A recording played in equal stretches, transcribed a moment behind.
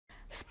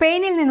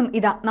സ്പെയിനിൽ നിന്നും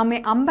ഇതാ നമ്മെ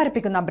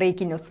അമ്പരപ്പിക്കുന്ന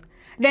ബ്രേക്കിംഗ് ന്യൂസ്.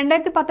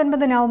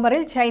 2019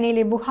 നവംബറിൽ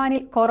ചൈനയിലെ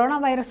വുഹാനിൽ കൊറോണ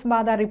വൈറസ്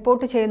ബാധ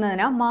റിപ്പോർട്ട്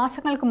ചെയ്യുന്നതിന്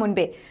മാസങ്ങൾക്ക്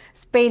മുൻപേ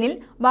സ്പെയിനിൽ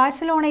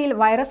ബാഴ്സലോണയിൽ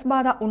വൈറസ്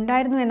ബാധ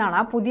ഉണ്ടായിരുന്നുവെന്നാണ്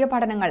പുതിയ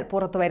പഠനങ്ങൾ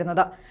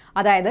പുറത്തുവരുന്നത്.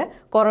 അതായത്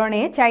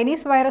കൊറോണയെ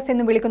ചൈനീസ് വൈറസ്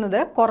എന്ന് വിളിക്കുന്നത്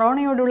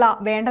കൊറോണയോടുള്ള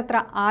വേണ്ടത്ര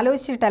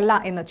ആലോചിച്ചിട്ടല്ല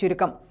എന്ന്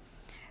ചുരുക്കം.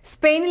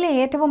 സ്പെയിനിലെ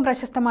ഏറ്റവും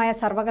പ്രശസ്തമായ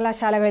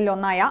സർവകലാശാലകളിൽ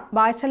ഒന്നായ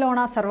ബാഴ്സലോണ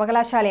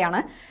സർവകലാശാലയാണ്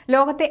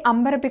ലോകത്തെ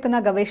അമ്പരപ്പിക്കുന്ന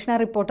ഗവേഷണ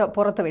റിപ്പോർട്ട്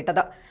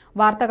പുറത്തുവിട്ടത്.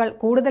 വാർത്തകൾ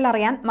കൂടുതൽ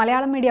അറിയാൻ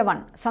മലയാളം മീഡിയ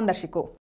 1 സന്ദർശിക്കൂ.